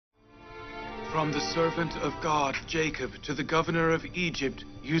From the servant of God, Jacob, to the governor of Egypt,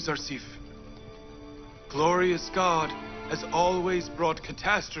 Uzarsif. Glorious God has always brought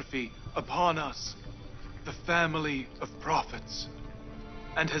catastrophe upon us, the family of prophets,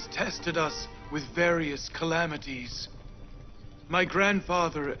 and has tested us with various calamities. My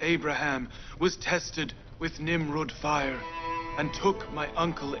grandfather, Abraham, was tested with Nimrod fire, and took my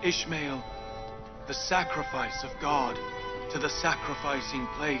uncle Ishmael, the sacrifice of God, to the sacrificing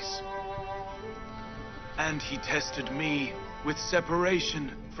place. And he tested me with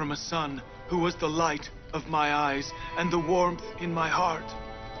separation from a son who was the light of my eyes and the warmth in my heart.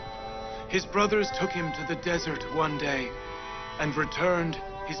 His brothers took him to the desert one day and returned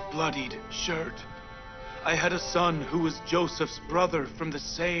his bloodied shirt. I had a son who was Joseph's brother from the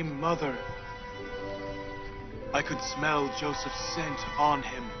same mother. I could smell Joseph's scent on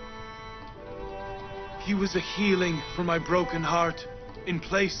him. He was a healing for my broken heart. In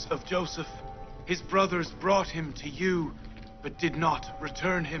place of Joseph, his brothers brought him to you, but did not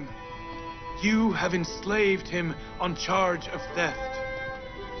return him. You have enslaved him on charge of theft.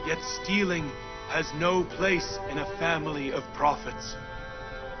 Yet stealing has no place in a family of prophets.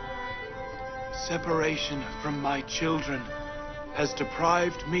 Separation from my children has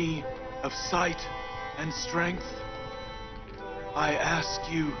deprived me of sight and strength. I ask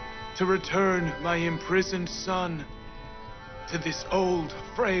you to return my imprisoned son to this old,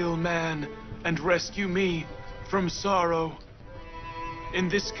 frail man and rescue me from sorrow. In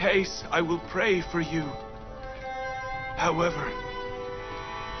this case, I will pray for you. However,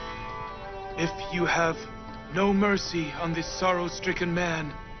 if you have no mercy on this sorrow-stricken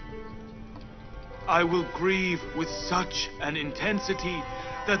man, I will grieve with such an intensity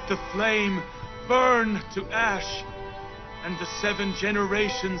that the flame burn to ash, and the 7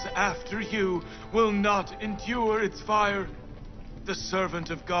 generations after you will not endure its fire. The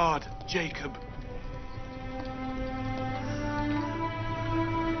servant of God, Jacob.